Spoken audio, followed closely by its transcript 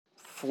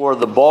for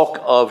the bulk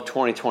of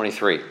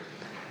 2023.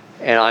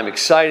 And I'm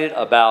excited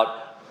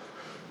about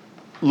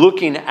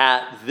looking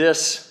at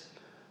this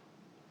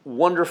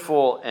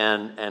wonderful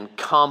and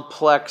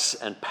complex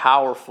and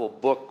powerful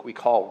book we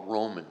call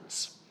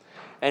Romans.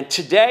 And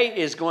today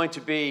is going to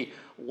be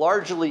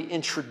largely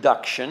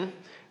introduction,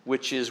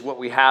 which is what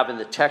we have in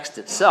the text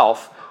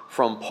itself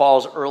from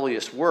Paul's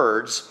earliest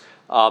words.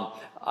 My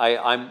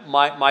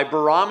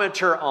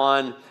barometer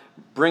on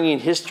bringing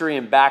history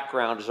and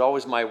background is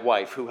always my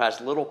wife, who has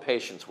little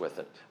patience with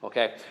it.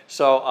 Okay,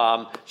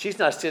 so she's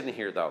not sitting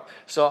here though.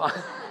 So,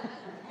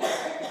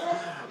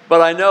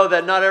 but I know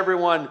that not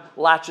everyone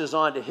latches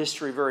on to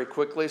history very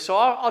quickly. So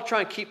I'll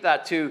try and keep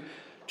that to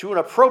an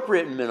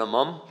appropriate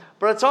minimum.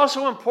 But it's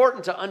also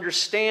important to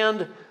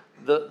understand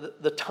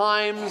the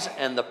times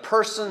and the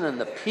person and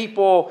the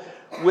people,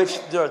 which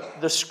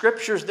the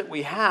scriptures that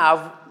we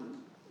have.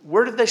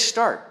 Where did they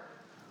start?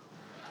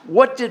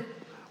 What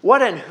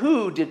and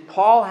who did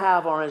Paul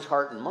have on his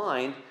heart and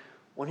mind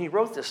when he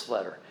wrote this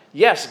letter?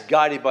 Yes,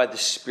 guided by the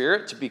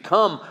Spirit to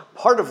become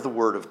part of the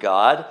Word of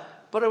God,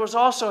 but it was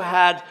also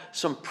had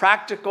some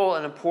practical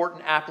and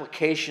important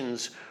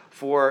applications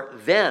for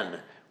then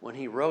when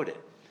he wrote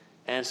it.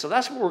 And so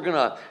that's what we're going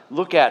to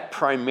look at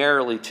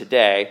primarily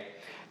today.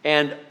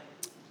 And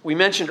we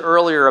mentioned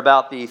earlier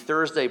about the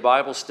Thursday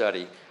Bible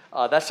study.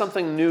 That's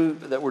something new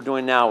that we're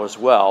doing now as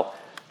well.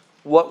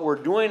 What we're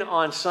doing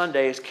on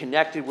Sunday is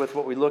connected with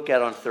what we look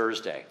at on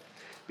Thursday.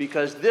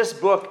 Because this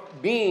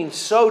book, being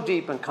so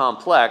deep and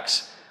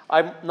complex,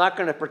 I'm not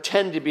going to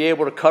pretend to be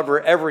able to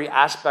cover every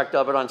aspect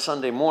of it on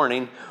Sunday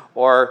morning,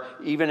 or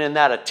even in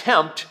that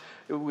attempt,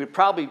 we'd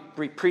probably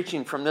be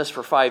preaching from this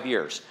for 5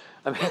 years.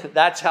 I mean,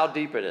 that's how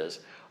deep it is.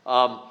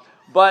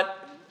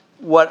 But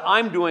what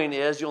I'm doing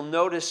is, you'll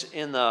notice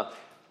in the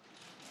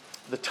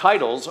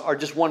titles are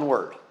just one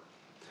word.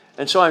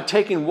 And so I'm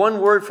taking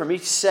one word from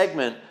each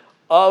segment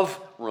of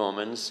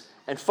Romans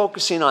and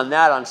focusing on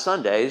that on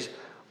Sundays.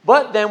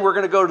 But then we're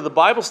going to go to the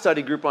Bible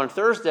study group on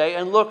Thursday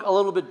and look a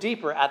little bit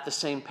deeper at the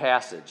same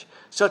passage.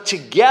 So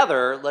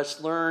together,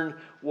 let's learn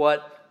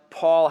what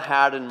Paul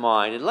had in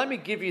mind. And let me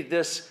give you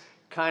this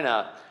kind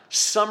of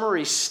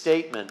summary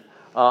statement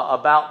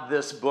about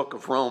this book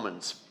of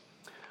Romans.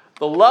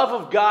 The love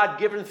of God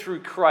given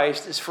through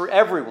Christ is for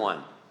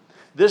everyone.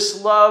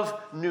 This love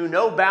knew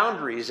no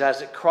boundaries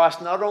as it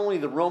crossed not only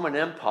the Roman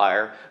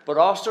Empire, but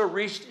also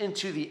reached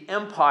into the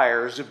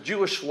empires of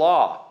Jewish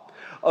law,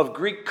 of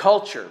Greek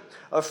culture,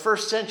 of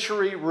first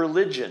century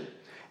religion,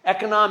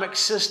 economic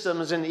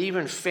systems, and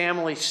even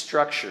family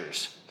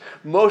structures.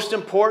 Most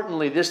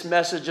importantly, this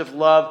message of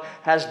love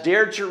has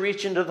dared to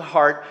reach into the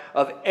heart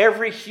of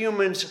every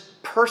human's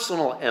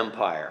personal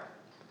empire,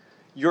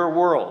 your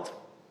world.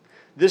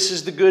 This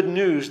is the good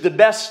news, the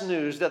best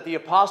news that the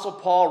Apostle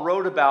Paul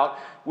wrote about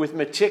with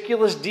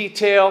meticulous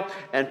detail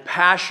and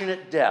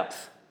passionate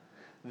depth.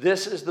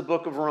 This is the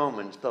book of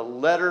Romans, the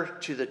letter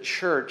to the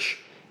church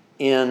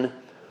in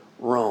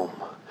Rome.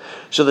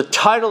 So the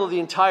title of the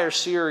entire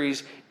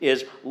series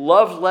is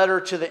Love Letter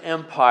to the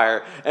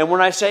Empire. And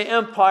when I say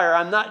empire,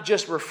 I'm not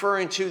just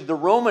referring to the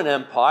Roman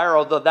Empire,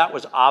 although that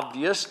was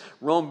obvious,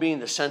 Rome being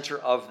the center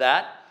of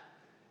that.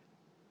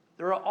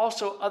 There are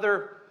also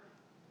other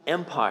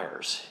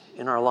empires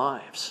in our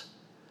lives.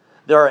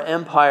 There are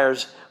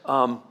empires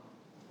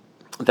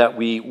that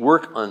we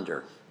work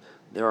under.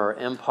 There are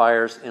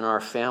empires in our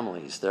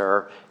families.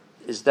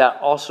 Is that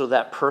also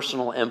that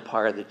personal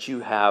empire that you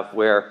have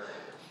where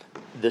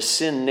the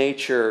sin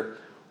nature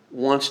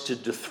wants to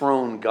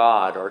dethrone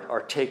God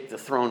or take the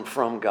throne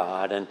from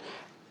God and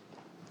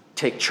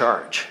take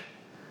charge.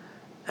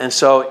 And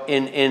so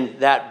in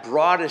that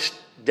broadest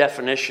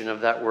definition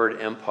of that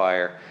word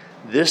empire,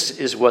 this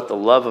is what the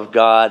love of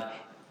God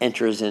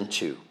enters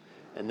into.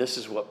 And this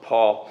is what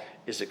Paul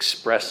is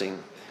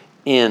expressing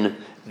in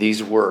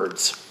these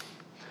words.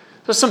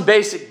 So some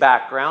basic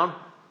background.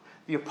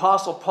 The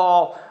Apostle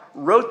Paul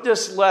wrote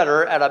this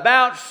letter at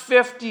about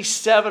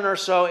 57 or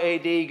so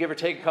AD, give or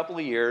take a couple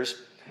of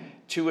years,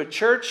 to a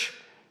church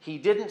he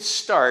didn't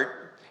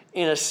start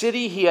in a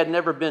city he had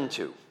never been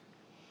to,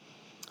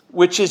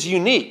 which is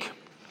unique.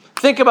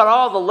 Think about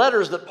all the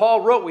letters that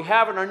Paul wrote we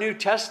have in our New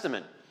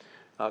Testament.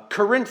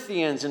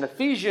 Corinthians and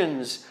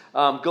Ephesians,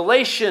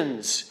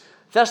 Galatians,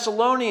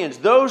 Thessalonians,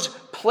 those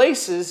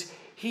places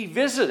he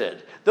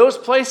visited. Those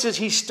places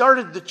he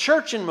started the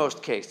church in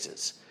most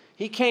cases.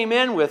 He came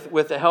in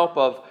with the help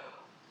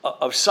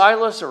of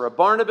Silas or a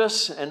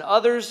Barnabas and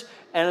others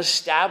and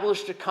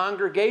established a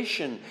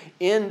congregation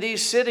in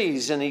these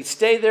cities. And he'd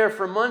stay there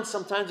for months,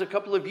 sometimes a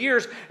couple of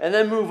years, and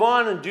then move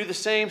on and do the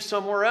same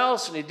somewhere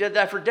else. And he did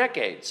that for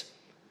decades.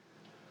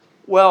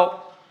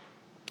 Well,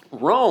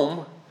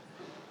 Rome,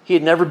 he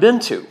had never been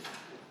to.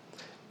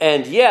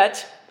 And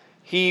yet,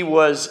 he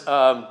was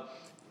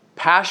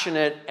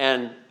passionate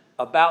and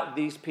about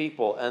these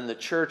people and the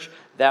church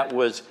that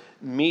was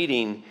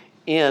meeting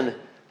in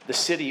the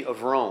city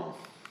of Rome.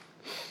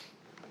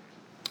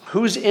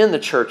 Who's in the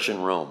church in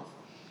Rome?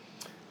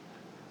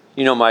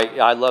 You know,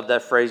 I love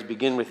that phrase,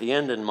 begin with the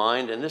end in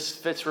mind, and this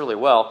fits really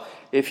well.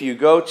 If you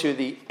go to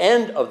the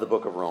end of the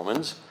book of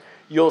Romans,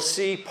 you'll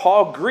see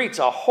Paul greets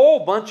a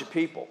whole bunch of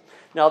people.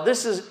 Now,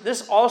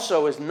 this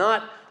also is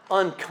not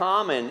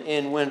uncommon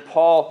in when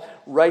Paul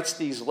writes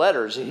these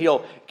letters.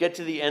 He'll get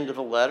to the end of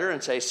the letter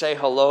and say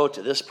hello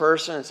to this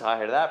person, and say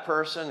hi to that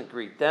person, and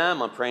greet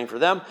them. I'm praying for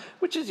them,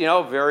 which is,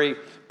 a very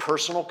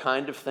personal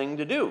kind of thing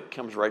to do. It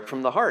comes right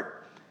from the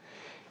heart.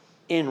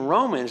 In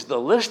Romans, the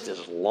list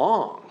is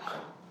long.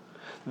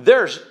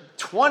 There's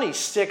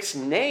 26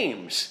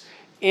 names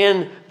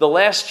in the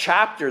last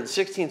chapter, the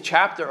 16th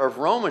chapter of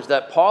Romans,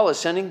 that Paul is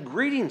sending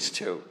greetings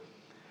to.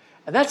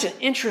 And that's an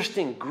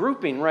interesting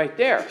grouping right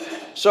there.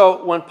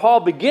 So when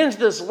Paul begins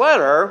this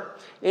letter,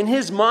 in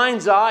his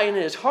mind's eye and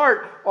his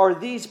heart are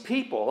these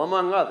people,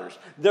 among others.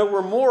 There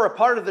were more a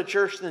part of the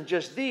church than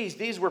just these.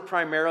 These were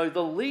primarily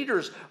the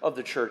leaders of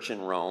the church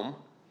in Rome.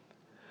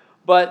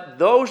 But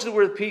those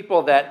were the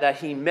people that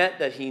he met,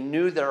 that he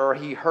knew, or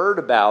he heard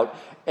about,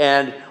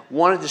 and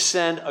wanted to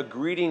send a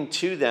greeting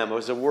to them. It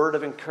was a word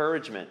of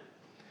encouragement.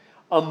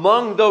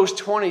 Among those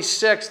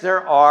 26,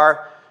 there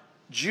are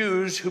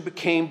Jews who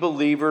became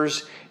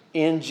believers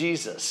in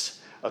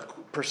Jesus.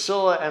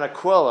 Priscilla and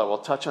Aquila, we'll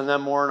touch on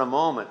them more in a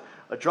moment.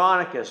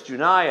 Andronicus,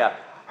 Junia,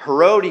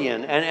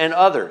 Herodian, and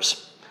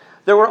others.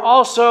 There were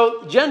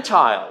also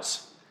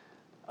Gentiles.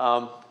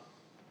 I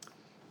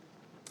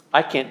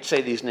can't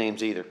say these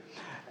names either.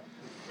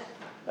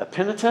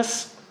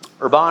 Epinetus,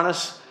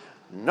 Urbanus,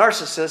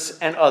 Narcissus,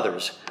 and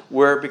others,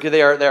 because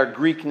they are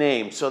Greek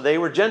names. So they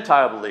were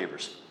Gentile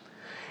believers.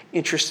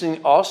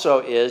 Interesting also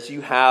is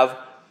you have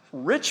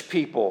rich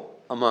people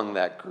among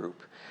that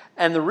group.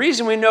 And the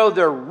reason we know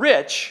they're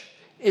rich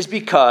is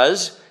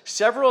because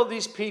several of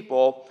these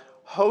people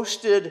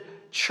hosted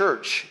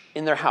church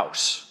in their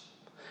house.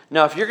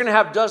 Now, if you're going to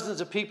have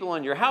dozens of people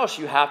in your house,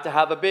 you have to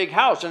have a big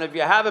house. And if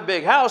you have a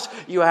big house,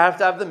 you have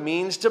to have the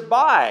means to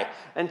buy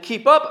and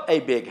keep up a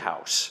big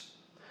house.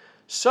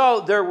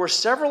 So there were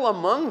several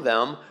among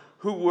them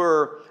who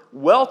were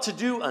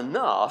well-to-do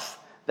enough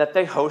that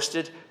they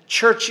hosted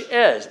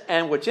churches.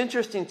 And what's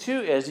interesting, too,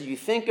 is you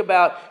think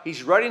about,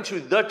 he's writing to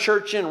the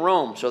church in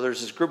Rome. So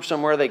there's this group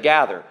somewhere they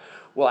gather.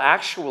 Well,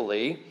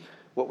 actually,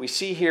 what we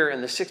see here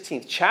in the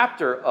 16th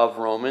chapter of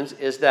Romans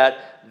is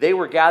that they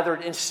were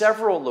gathered in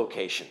several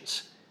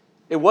locations.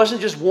 It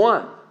wasn't just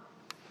one.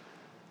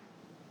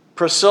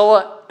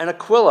 Priscilla and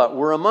Aquila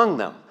were among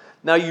them.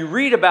 Now, you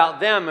read about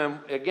them, and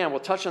again, we'll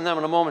touch on them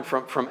in a moment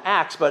from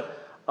Acts, but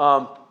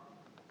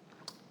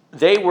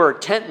they were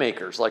tent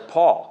makers like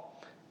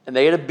Paul, and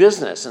they had a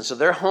business, and so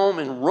their home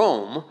in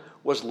Rome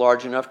was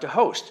large enough to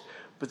host.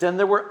 But then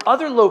there were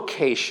other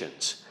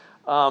locations.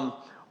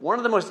 One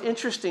of the most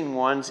interesting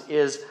ones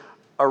is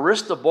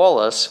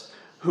Aristobulus,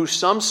 who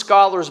some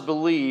scholars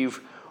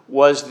believe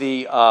was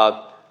the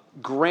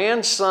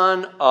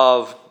grandson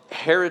of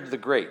Herod the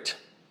Great.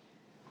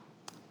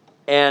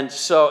 And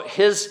so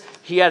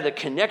he had a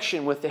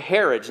connection with the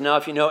Herods. Now,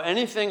 if you know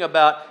anything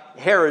about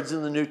Herods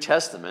in the New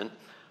Testament,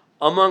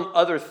 among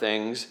other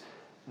things,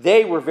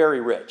 they were very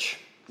rich,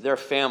 their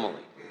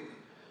family.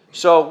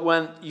 So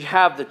when you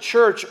have the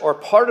church or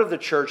part of the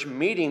church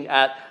meeting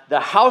at the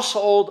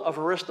household of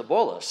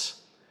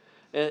Aristobulus,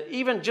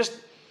 even just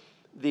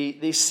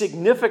the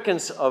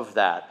significance of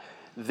that,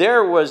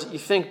 there was, you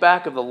think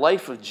back of the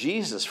life of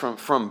Jesus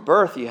from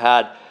birth, you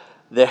had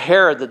the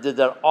Herod that did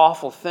that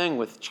awful thing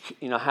with,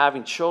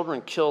 having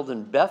children killed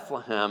in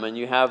Bethlehem, and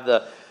you have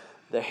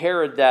the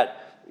Herod that,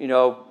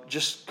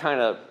 just kind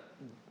of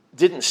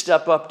didn't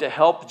step up to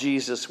help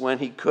Jesus when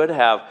he could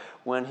have,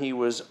 when he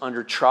was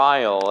under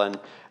trial, and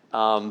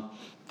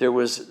there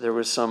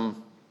was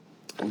some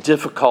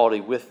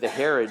difficulty with the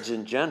Herods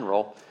in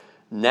general.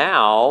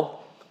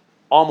 Now,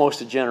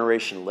 almost a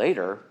generation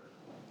later,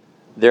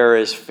 there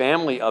is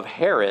family of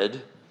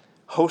Herod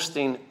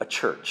hosting a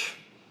church.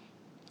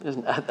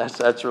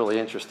 That's really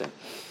interesting.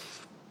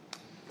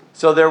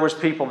 So there was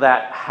people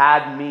that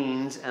had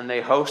means and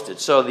they hosted.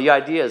 So the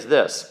idea is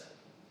this.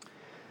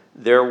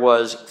 There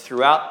was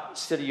throughout the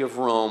city of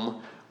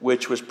Rome,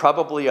 which was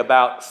probably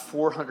about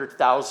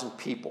 400,000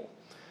 people,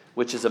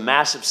 which is a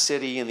massive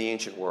city in the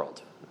ancient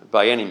world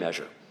by any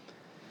measure.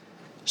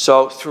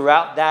 So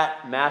throughout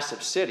that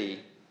massive city,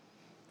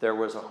 there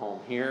was a home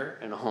here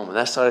and a home on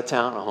that side of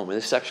town, a home in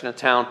this section of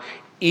town,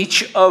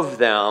 each of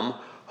them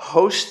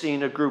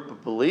hosting a group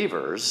of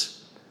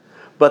believers,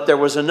 but there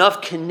was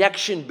enough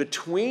connection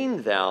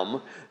between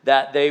them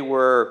that they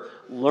were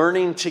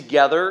learning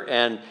together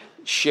and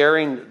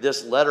sharing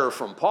this letter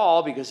from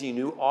Paul because he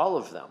knew all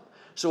of them.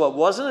 So it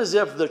wasn't as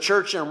if the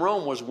church in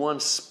Rome was one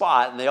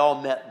spot and they all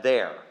met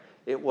there.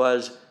 It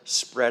was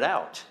spread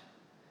out.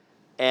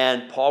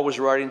 And Paul was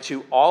writing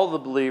to all the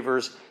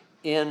believers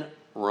in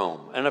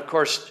Rome. And of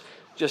course,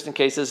 just in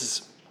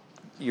case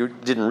you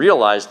didn't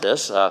realize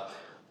this,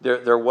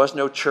 there was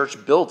no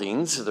church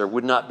buildings. There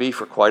would not be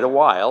for quite a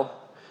while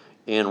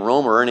in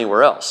Rome or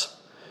anywhere else.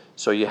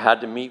 So you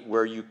had to meet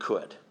where you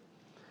could.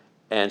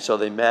 And so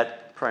they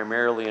met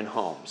primarily in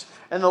homes.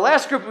 And the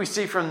last group we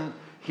see from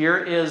here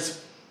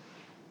is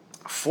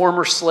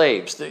former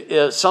slaves.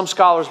 Some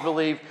scholars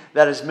believe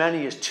that as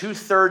many as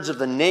 2/3 of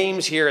the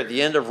names here at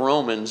the end of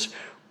Romans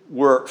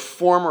were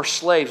former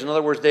slaves. In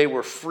other words, they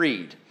were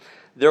freed.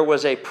 There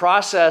was a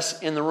process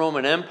in the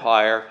Roman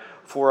Empire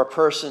for a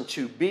person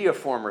to be a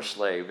former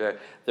slave.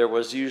 There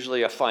was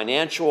usually a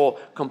financial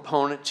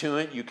component to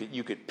it.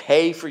 You could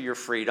pay for your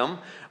freedom.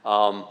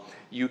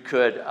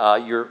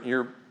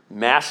 Your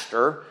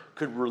master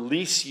could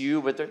release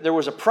you, but there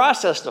was a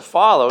process to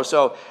follow.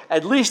 So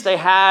at least they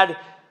had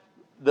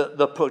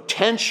the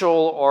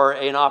potential or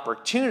an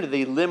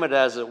opportunity, limited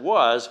as it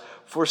was,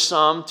 for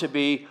some to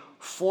be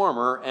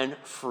former and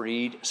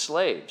freed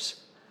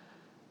slaves.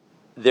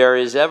 There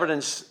is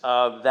evidence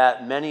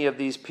that many of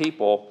these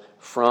people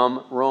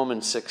from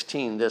Romans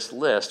 16, this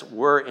list,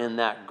 were in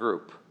that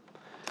group.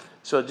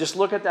 So just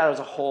look at that as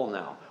a whole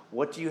now.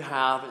 What do you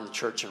have in the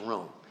church in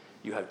Rome?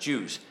 You have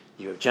Jews,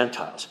 you have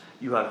Gentiles,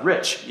 you have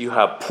rich, you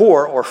have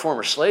poor, or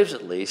former slaves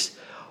at least,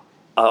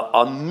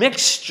 a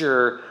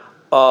mixture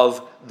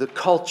of the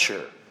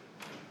culture.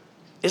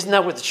 Isn't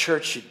that what the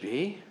church should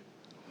be?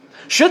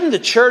 Shouldn't the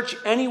church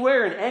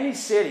anywhere in any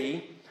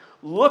city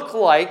look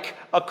like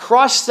a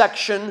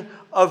cross-section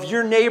of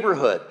your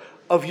neighborhood,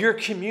 of your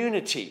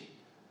community?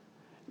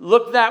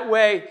 Look that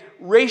way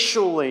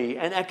racially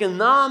and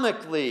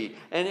economically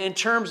and in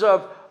terms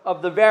of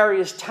the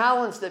various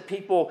talents that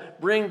people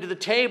bring to the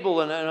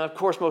table, and of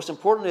course, most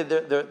importantly,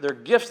 their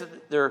gifts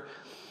that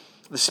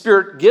the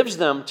Spirit gives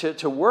them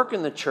to work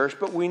in the church.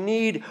 But we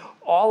need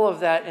all of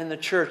that in the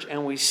church,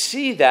 and we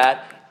see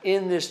that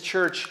in this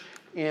church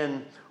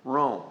in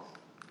Rome.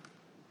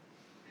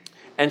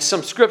 And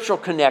some scriptural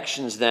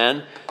connections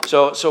then.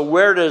 So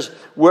where does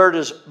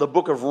the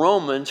book of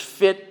Romans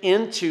fit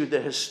into the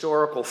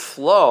historical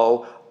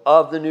flow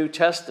of the New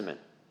Testament?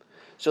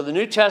 So the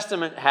New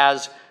Testament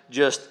has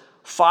just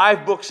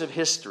 5 books of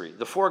history,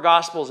 the 4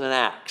 Gospels and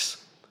Acts.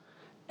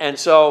 And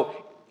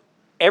so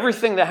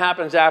everything that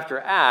happens after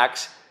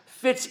Acts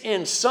fits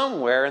in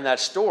somewhere in that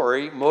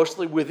story,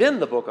 mostly within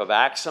the book of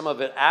Acts, some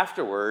of it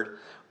afterward.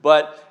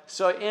 But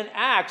so in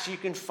Acts, you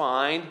can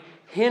find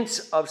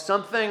hints of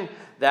something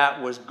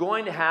that was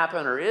going to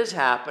happen or is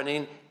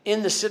happening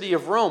in the city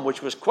of Rome,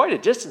 which was quite a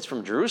distance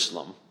from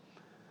Jerusalem.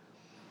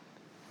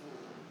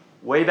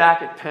 Way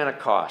back at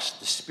Pentecost,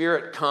 the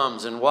Spirit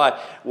comes. And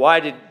why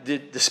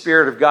did the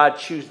Spirit of God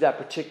choose that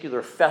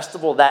particular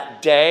festival,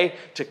 that day,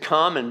 to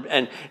come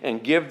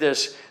and give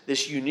this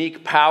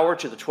unique power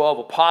to the 12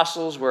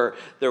 apostles, where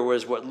there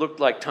was what looked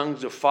like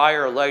tongues of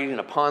fire lighting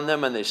upon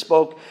them, and they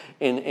spoke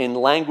in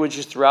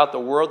languages throughout the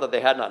world that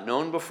they had not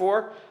known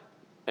before,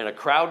 and a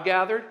crowd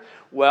gathered?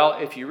 Well,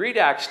 if you read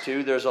Acts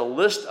 2, there's a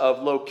list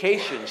of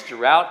locations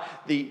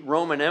throughout the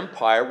Roman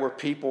Empire where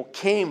people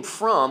came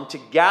from to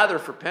gather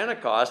for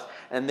Pentecost,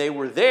 and they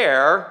were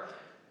there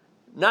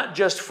not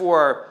just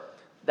for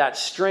that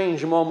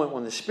strange moment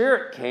when the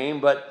Spirit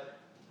came, but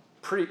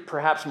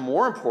perhaps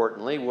more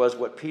importantly was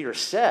what Peter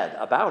said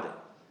about it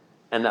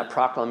and that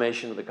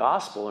proclamation of the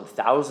gospel, and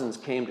thousands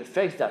came to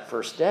faith that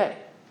first day.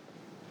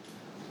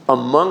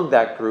 Among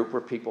that group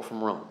were people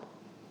from Rome.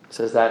 It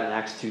says that in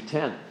Acts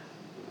 2:10.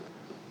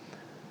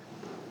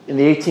 In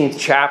the 18th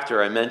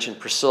chapter, I mentioned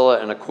Priscilla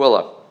and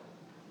Aquila.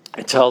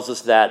 It tells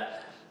us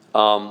that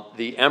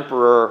the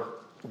emperor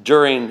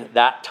during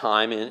that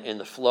time in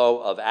the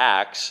flow of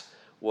Acts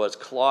was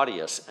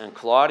Claudius. And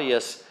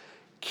Claudius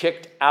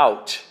kicked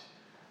out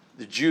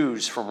the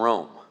Jews from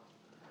Rome.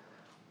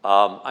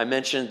 I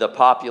mentioned the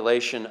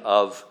population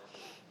of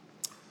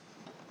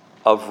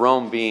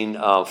Rome being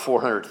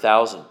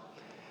 400,000.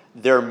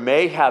 There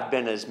may have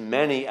been as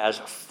many as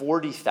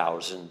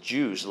 40,000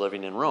 Jews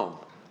living in Rome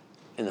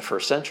in the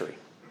first century.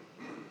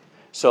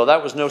 So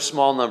that was no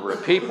small number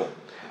of people.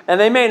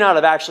 And they may not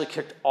have actually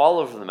kicked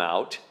all of them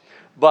out,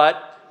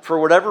 but for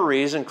whatever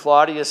reason,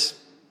 Claudius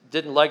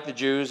didn't like the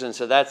Jews and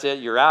said, that's it,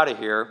 you're out of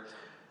here.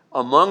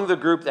 Among the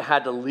group that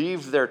had to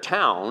leave their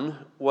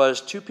town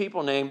was 2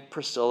 people named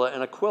Priscilla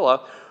and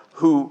Aquila,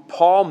 who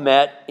Paul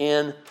met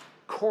in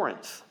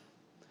Corinth.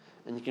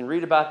 And you can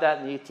read about that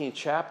in the 18th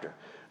chapter.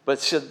 But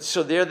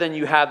so there then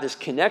you have this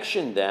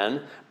connection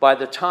then. By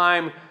the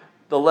time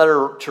the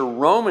letter to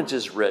Romans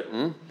is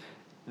written,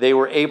 they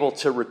were able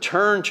to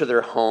return to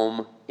their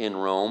home in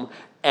Rome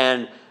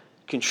and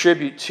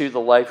contribute to the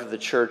life of the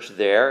church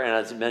there. And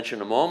as I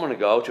mentioned a moment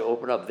ago, to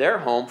open up their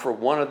home for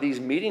one of these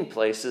meeting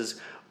places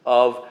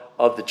of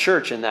the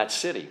church in that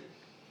city.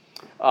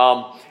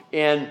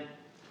 In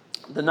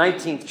the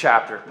 19th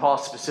chapter, Paul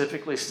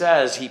specifically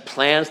says he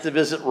plans to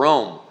visit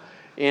Rome.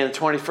 In the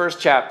 21st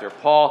chapter,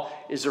 Paul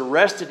is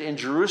arrested in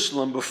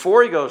Jerusalem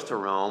before he goes to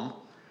Rome,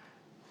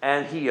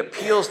 and he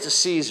appeals to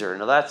Caesar.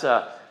 Now that's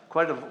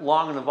quite a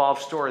long and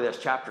involved story. That's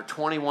chapter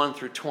 21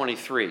 through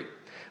 23.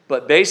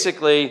 But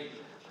basically,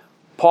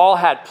 Paul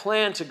had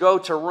planned to go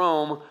to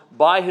Rome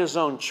by his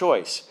own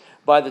choice.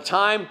 By the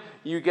time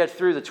you get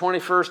through the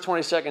 21st,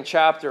 22nd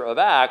chapter of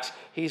Acts,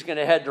 he's going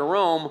to head to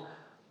Rome,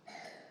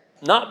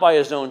 not by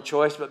his own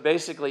choice, but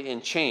basically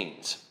in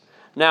chains.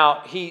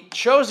 Now, he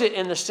chose it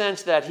in the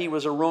sense that he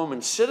was a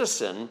Roman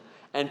citizen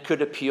and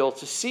could appeal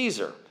to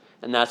Caesar.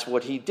 And that's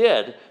what he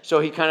did. So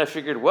he kind of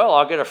figured, well,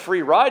 I'll get a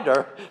free ride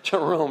to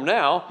Rome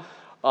now.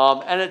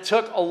 And it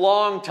took a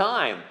long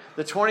time.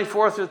 The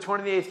 24th to the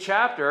 28th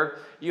chapter,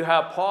 you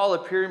have Paul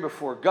appearing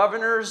before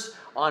governors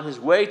on his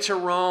way to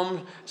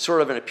Rome,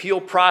 sort of an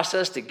appeal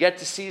process to get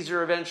to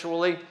Caesar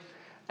eventually.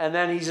 And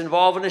then he's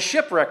involved in a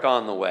shipwreck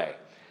on the way.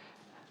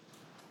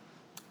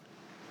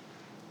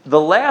 The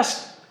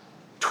last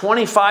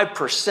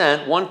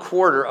 25%,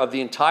 1/4 of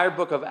the entire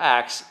book of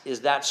Acts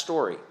is that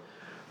story.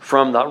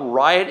 From the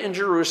riot in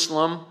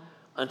Jerusalem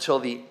until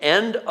the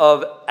end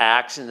of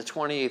Acts in the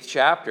 28th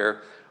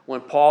chapter,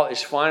 when Paul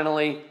is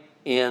finally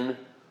in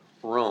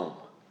Rome.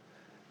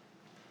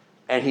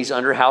 And he's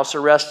under house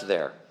arrest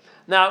there.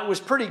 Now, it was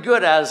pretty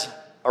good as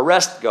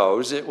arrest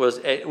goes. It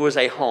was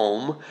a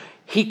home.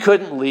 He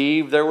couldn't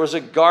leave. There was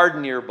a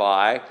guard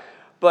nearby.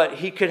 But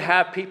he could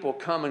have people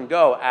come and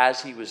go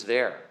as he was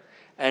there.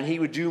 And he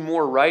would do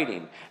more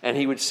writing. And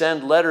he would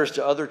send letters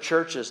to other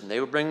churches, and they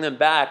would bring them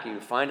back. He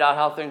would find out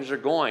how things are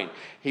going.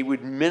 He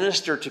would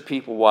minister to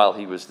people while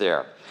he was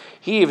there.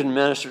 He even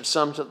ministered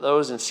some to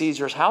those in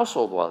Caesar's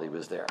household while he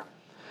was there.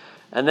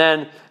 And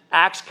then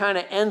Acts kind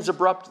of ends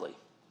abruptly.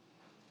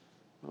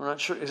 We're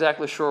not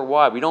exactly sure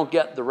why. We don't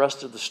get the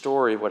rest of the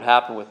story of what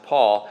happened with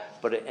Paul,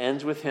 but it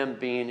ends with him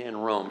being in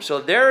Rome.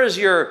 So there is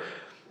your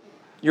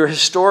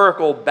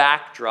historical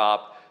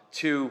backdrop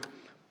to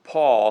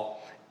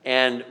Paul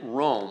and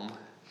Rome.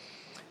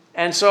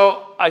 And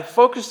so I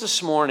focused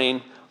this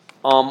morning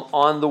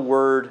on the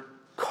word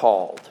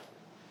called.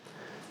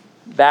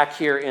 Back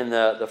here in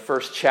the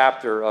first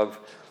chapter of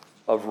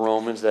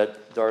Romans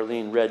that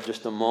Darlene read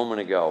just a moment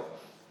ago.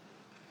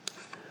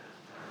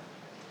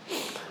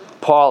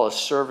 Paul, a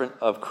servant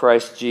of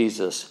Christ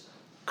Jesus,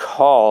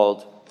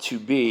 called to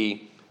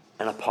be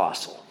an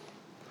apostle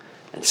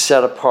and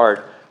set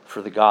apart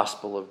for the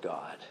gospel of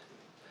God.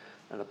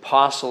 An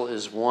apostle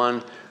is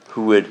one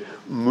who would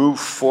move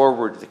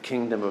forward the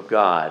kingdom of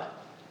God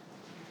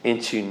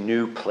into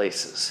new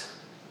places.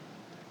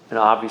 And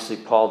obviously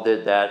Paul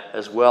did that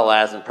as well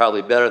as, and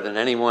probably better than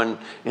anyone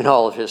in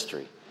all of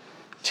history,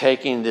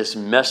 taking this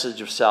message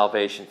of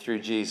salvation through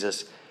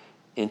Jesus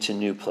into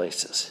new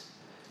places.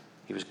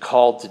 He was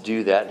called to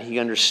do that, and he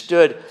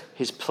understood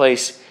his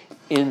place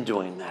in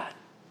doing that.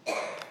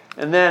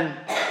 And then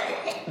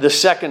the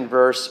second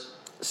verse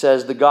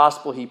says, the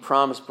gospel he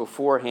promised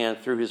beforehand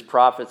through his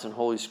prophets and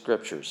holy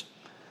scriptures.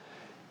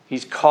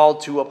 He's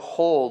called to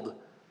uphold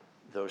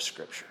those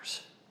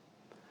scriptures.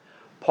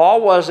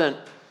 Paul wasn't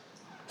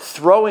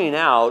throwing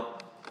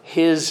out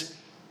his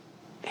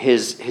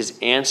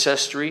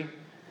ancestry,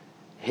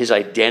 his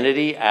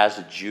identity as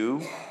a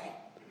Jew.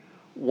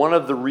 One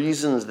of the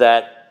reasons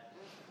that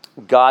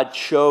God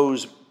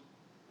chose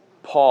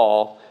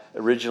Paul,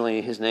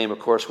 originally his name, of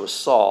course, was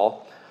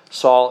Saul.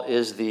 Saul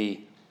is the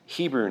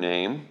Hebrew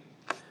name.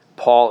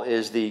 Paul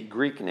is the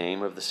Greek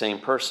name of the same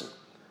person.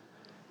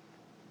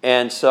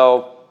 And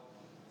so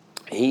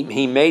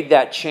he made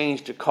that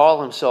change to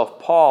call himself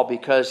Paul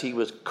because he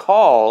was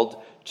called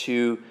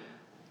to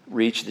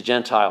reach the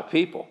Gentile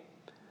people.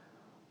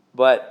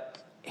 But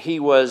he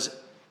was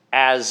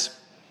as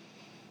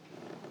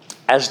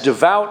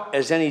devout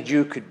as any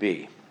Jew could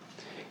be.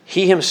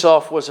 He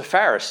himself was a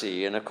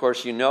Pharisee, and of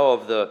course you know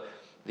of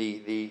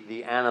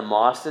the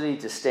animosity,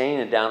 disdain,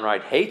 and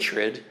downright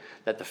hatred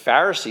that the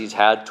Pharisees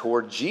had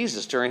toward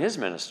Jesus during his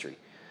ministry.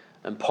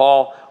 And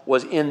Paul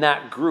was in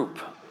that group,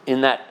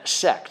 in that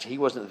sect. He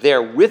wasn't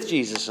there with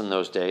Jesus in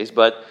those days,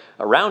 but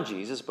around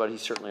Jesus, but he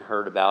certainly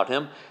heard about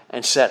him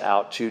and set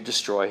out to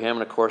destroy him.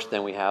 And of course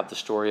then we have the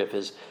story of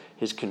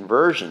his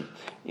conversion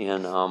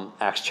in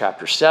Acts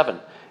chapter 7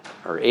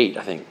 or 8,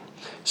 I think.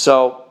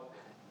 So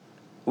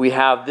we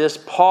have this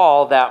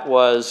Paul that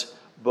was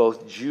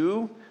both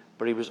Jew,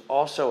 but he was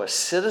also a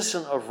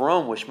citizen of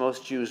Rome, which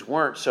most Jews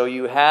weren't. So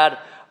you had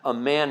a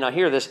man, now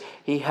hear this,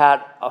 he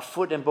had a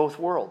foot in both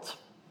worlds.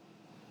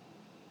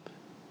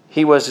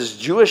 He was as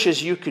Jewish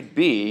as you could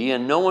be,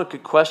 and no one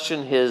could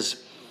question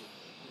his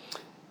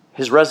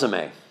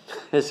resume,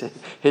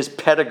 his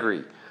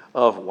pedigree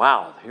of,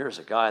 wow, here's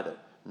a guy that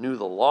knew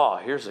the law,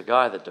 here's a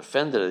guy that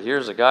defended it,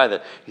 here's a guy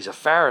that he's a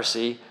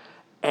Pharisee,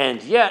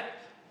 and yet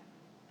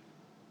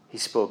he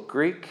spoke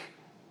Greek,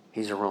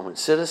 he's a Roman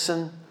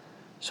citizen,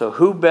 so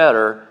who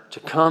better to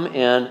come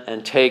in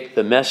and take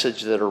the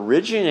message that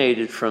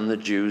originated from the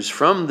Jews,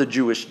 from the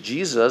Jewish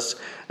Jesus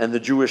and the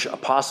Jewish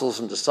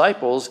apostles and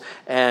disciples,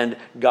 and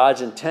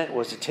God's intent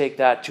was to take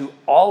that to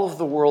all of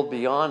the world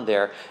beyond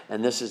there,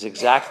 and this is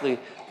exactly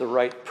the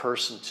right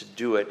person to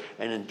do it.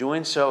 And in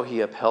doing so,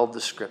 he upheld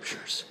the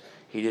scriptures.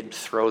 He didn't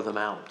throw them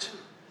out.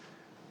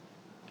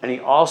 And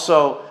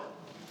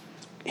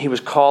he was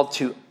called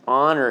to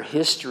honor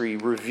history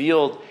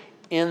revealed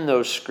in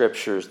those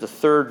scriptures. The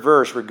third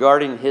verse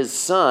regarding his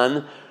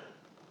son,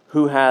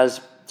 who as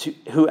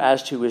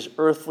to his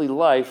earthly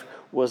life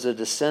was a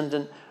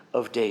descendant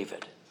of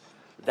David.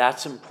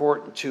 That's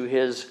important to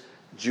his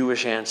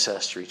Jewish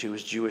ancestry, to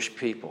his Jewish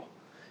people.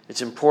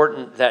 It's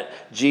important that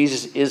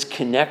Jesus is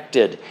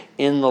connected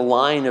in the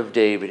line of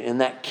David, in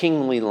that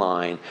kingly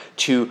line,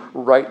 to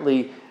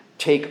rightly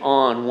take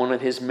on one of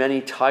his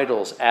many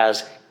titles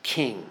as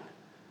king.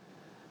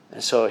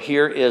 And so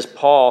here is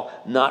Paul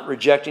not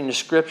rejecting the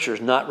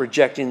scriptures, not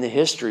rejecting the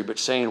history, but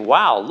saying,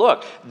 wow,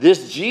 look,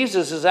 this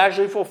Jesus is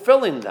actually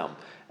fulfilling them,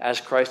 as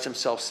Christ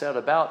himself said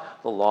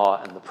about the law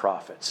and the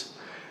prophets.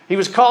 He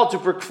was called to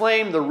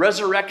proclaim the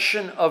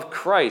resurrection of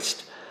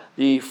Christ,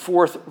 the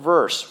 4th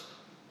verse,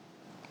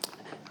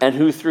 and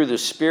who through the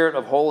Spirit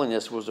of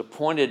holiness was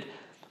appointed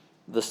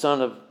the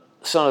Son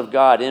of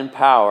God in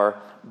power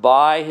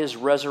by his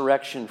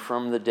resurrection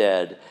from the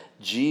dead,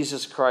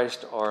 Jesus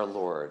Christ our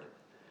Lord.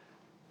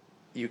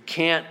 You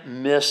can't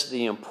miss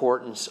the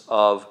importance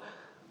of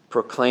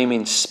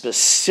proclaiming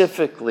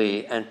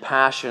specifically and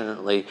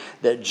passionately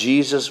that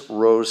Jesus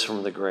rose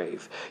from the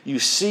grave. You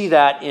see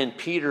that in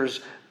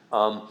Peter's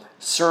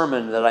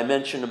sermon that I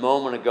mentioned a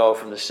moment ago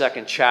from the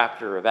 2nd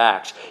chapter of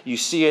Acts. You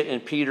see it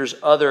in Peter's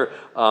other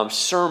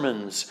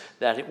sermons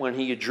that when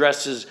he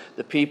addresses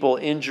the people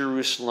in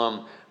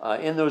Jerusalem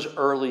in those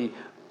early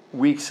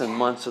weeks and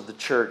months of the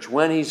church,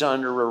 when he's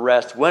under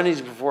arrest, when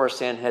he's before a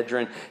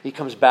Sanhedrin, he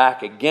comes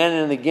back again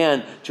and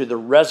again to the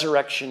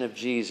resurrection of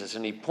Jesus.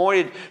 And he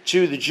pointed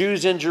to the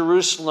Jews in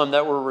Jerusalem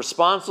that were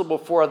responsible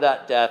for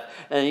that death,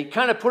 and he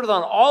kind of put it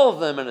on all of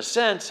them in a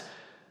sense,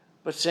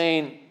 but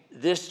saying,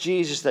 this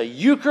Jesus that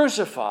you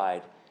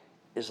crucified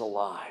is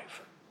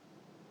alive.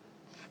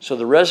 So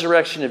the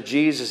resurrection of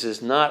Jesus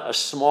is not a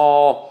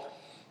small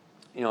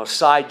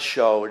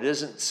sideshow. It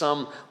isn't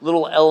some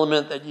little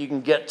element that you can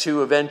get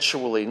to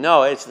eventually.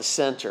 No, it's the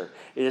center.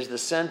 It is the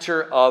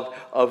center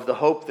of the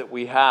hope that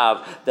we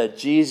have, that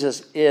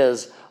Jesus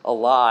is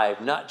alive.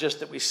 Not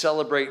just that we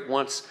celebrate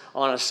once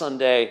on a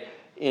Sunday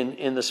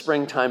in the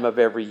springtime of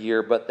every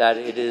year, but that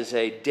it is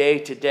a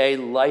day-to-day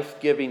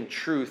life-giving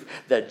truth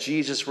that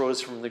Jesus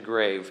rose from the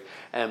grave.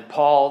 And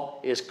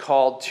Paul is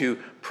called to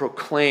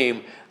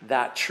proclaim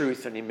that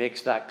truth, and he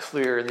makes that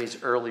clear in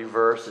these early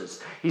verses.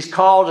 He's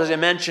called, as I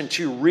mentioned,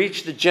 to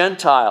reach the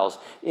Gentiles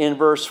in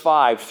verse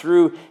 5.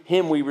 Through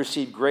him we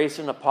receive grace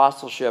and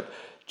apostleship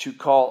to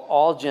call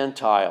all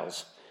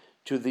Gentiles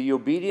to the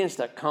obedience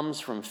that comes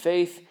from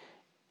faith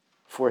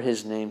for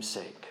his name's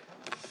sake.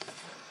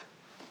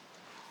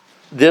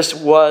 This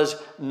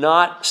was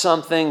not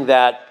something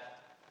that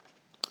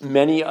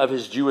many of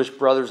his Jewish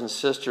brothers and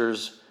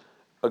sisters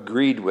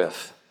agreed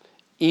with,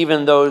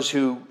 even those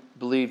who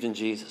believed in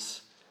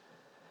Jesus.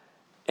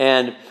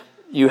 And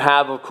you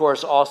have, of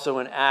course, also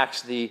in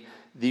Acts the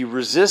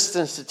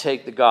resistance to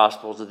take the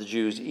gospel to the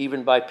Jews,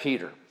 even by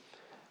Peter,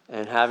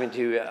 and having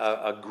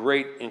a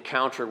great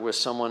encounter with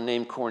someone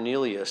named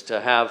Cornelius to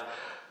have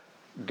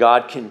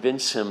God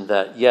convince him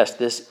that, yes,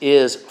 this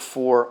is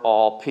for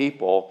all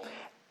people,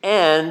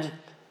 and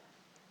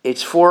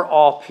it's for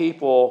all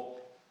people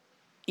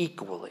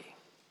equally.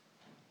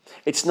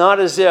 It's not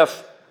as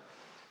if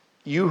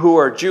you who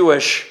are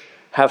Jewish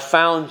have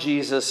found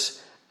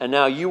Jesus and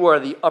now you are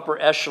the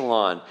upper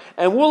echelon.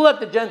 And we'll let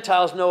the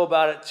Gentiles know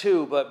about it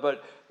too,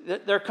 but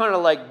they're kind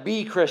of like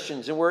B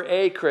Christians and we're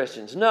A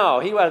Christians. No,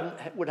 he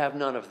would have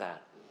none of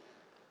that.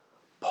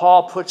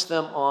 Paul puts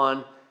them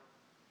on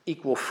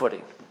equal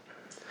footing.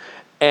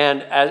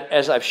 And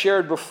as I've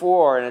shared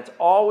before, and it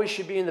always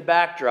should be in the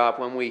backdrop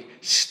when we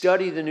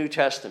study the New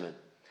Testament,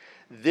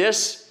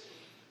 this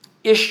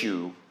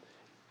issue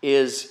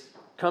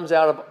comes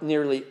out of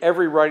nearly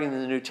every writing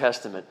in the New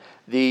Testament.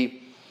 The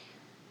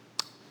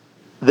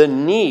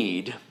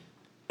need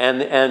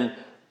and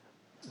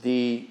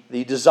the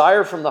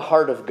desire from the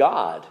heart of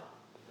God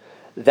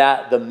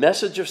that the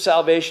message of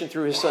salvation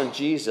through his son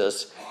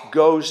Jesus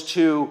goes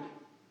to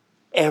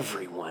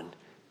everyone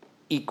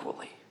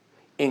equally,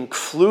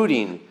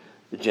 including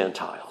the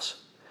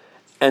Gentiles.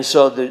 And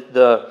so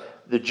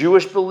the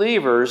Jewish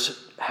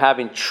believers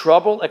having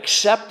trouble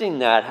accepting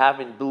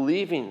that,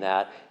 believing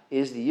that,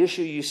 is the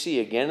issue you see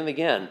again and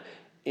again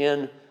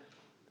in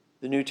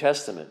the New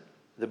Testament.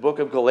 The book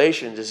of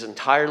Galatians is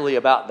entirely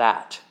about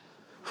that,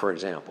 for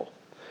example.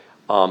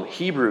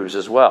 Hebrews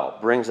as well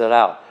brings that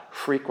out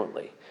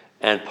frequently.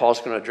 And Paul's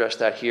going to address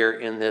that here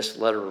in this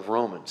letter of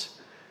Romans.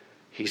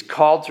 He's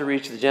called to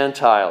reach the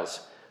Gentiles.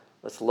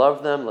 Let's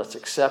love them. Let's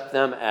accept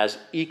them as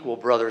equal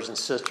brothers and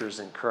sisters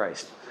in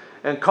Christ.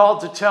 And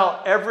called to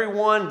tell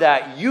everyone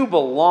that you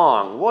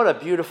belong. What a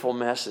beautiful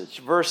message.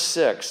 Verse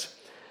 6.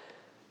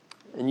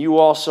 And you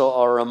also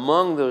are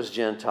among those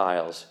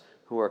Gentiles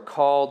who are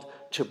called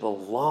to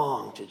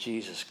belong to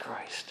Jesus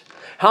Christ.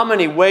 How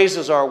many ways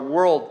does our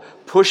world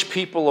push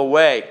people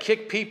away,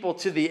 kick people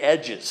to the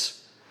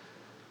edges?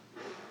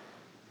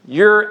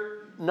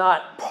 You're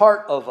not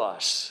part of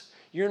us.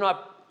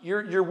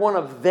 You're one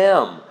of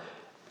them.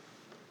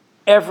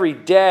 Every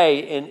day,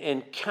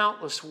 in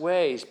countless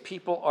ways,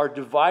 people are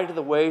divided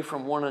away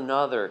from one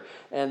another,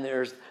 and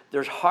there's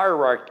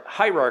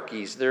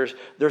hierarchies. There's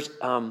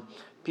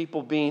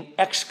people being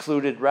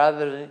excluded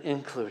rather than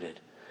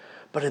included.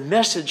 But a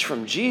message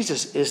from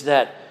Jesus is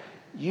that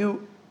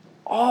you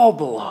all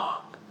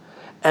belong,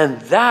 and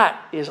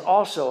that is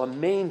also a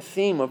main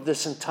theme of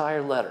this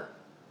entire letter.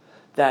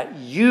 That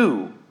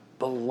you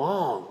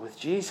belong with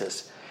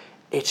Jesus.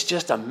 It's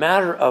just a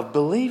matter of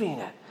believing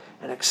it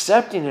and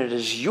accepting it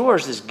as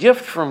yours, this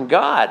gift from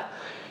God.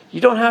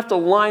 You don't have to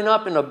line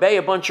up and obey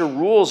a bunch of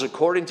rules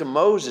according to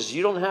Moses.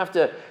 You don't have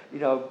to,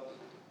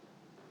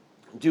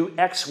 do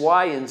X,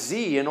 Y, and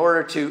Z in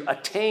order to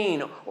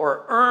attain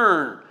or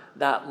earn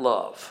that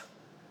love.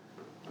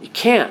 You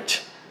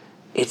can't.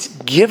 It's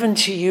given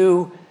to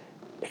you.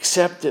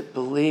 Accept it,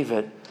 believe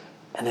it,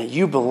 and that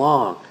you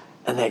belong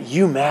and that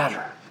you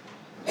matter.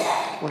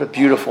 What a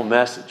beautiful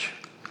message.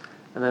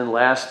 And then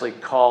lastly,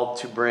 called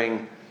to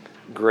bring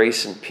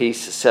grace and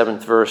peace, the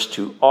 7th verse,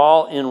 to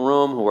all in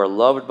Rome who are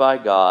loved by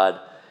God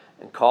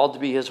and called to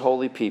be his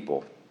holy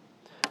people.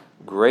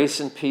 Grace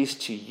and peace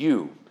to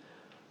you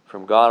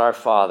from God our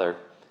Father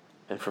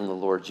and from the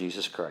Lord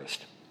Jesus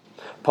Christ.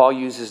 Paul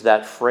uses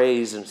that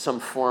phrase in some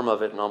form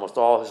of it in almost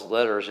all his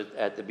letters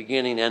at the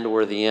beginning and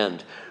or the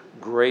end.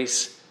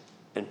 Grace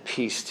and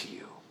peace to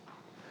you.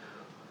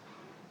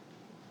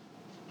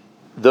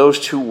 Those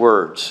 2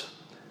 words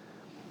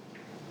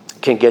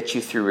can get you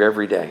through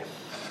every day.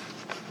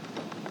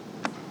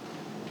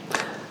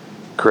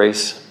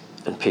 Grace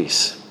and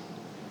peace.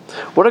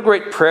 What a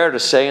great prayer to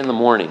say in the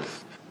morning.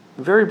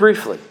 Very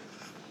briefly.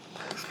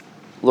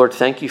 Lord,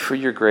 thank you for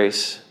your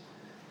grace.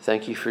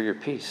 Thank you for your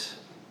peace.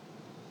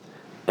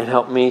 And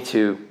help me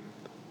to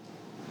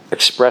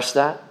express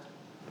that,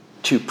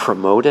 to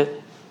promote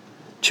it,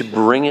 to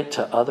bring it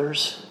to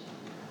others.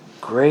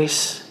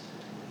 Grace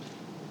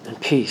and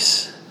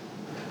peace.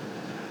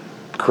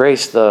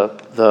 Grace,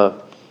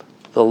 the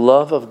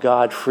love of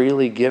God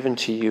freely given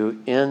to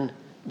you in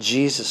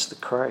Jesus the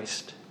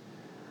Christ,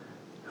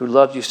 who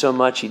loved you so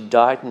much he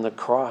died on the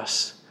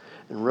cross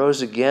and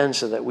rose again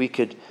so that we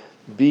could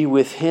be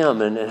with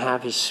him and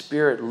have his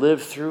Spirit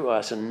live through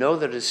us and know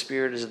that his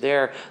Spirit is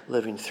there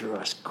living through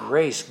us.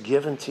 Grace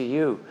given to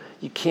you.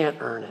 You can't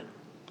earn it.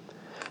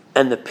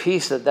 And the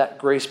peace that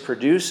grace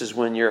produces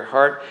when your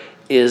heart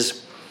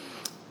is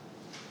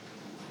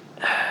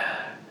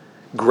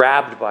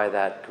grabbed by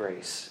that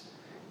grace,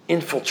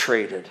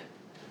 infiltrated.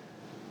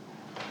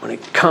 When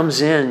it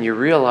comes in, you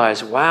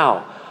realize,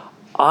 wow,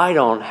 I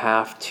don't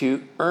have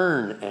to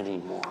earn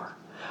anymore.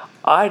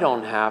 I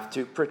don't have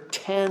to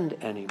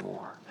pretend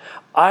anymore.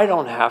 I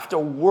don't have to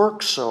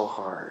work so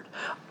hard.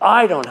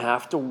 I don't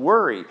have to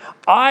worry.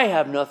 I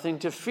have nothing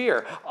to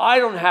fear. I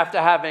don't have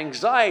to have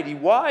anxiety.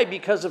 Why?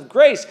 Because of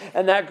grace.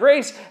 And that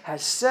grace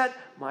has set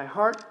my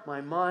heart,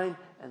 my mind,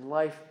 and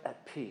life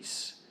at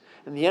peace.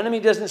 And the enemy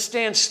doesn't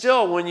stand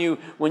still when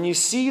you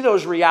see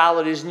those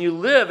realities and you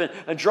live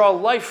and draw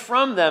life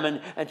from them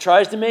and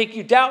tries to make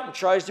you doubt and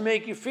tries to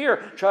make you fear,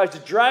 tries to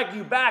drag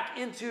you back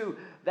into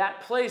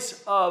that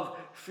place of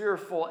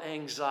fearful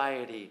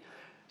anxiety.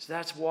 So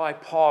that's why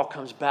Paul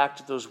comes back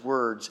to those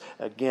words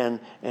again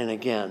and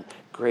again.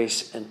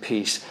 Grace and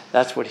peace.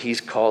 That's what he's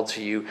called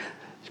to you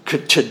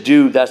to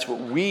do. That's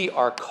what we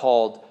are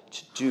called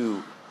to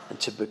do and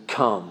to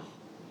become.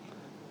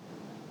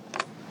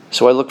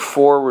 So I look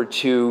forward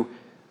to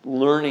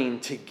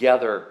learning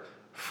together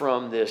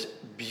from this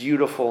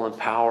beautiful and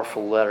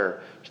powerful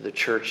letter to the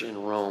church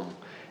in Rome.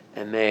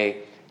 And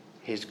may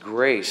his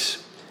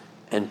grace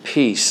and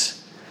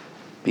peace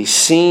be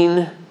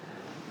seen,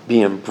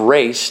 be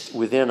embraced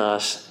within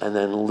us, and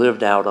then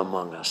lived out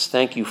among us.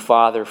 Thank you,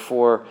 Father,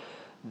 for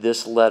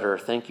this letter.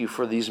 Thank you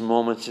for these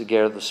moments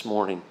together this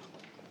morning.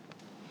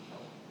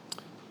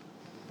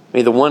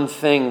 May the one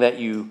thing that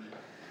you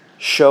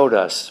showed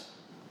us,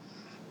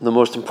 the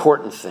most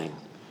important thing,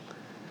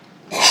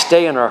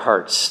 stay in our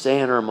hearts, stay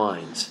in our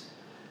minds,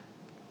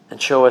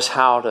 and show us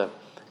how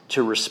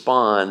to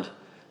respond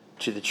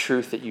to the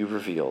truth that you've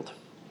revealed.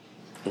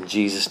 In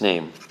Jesus'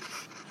 name,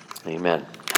 amen.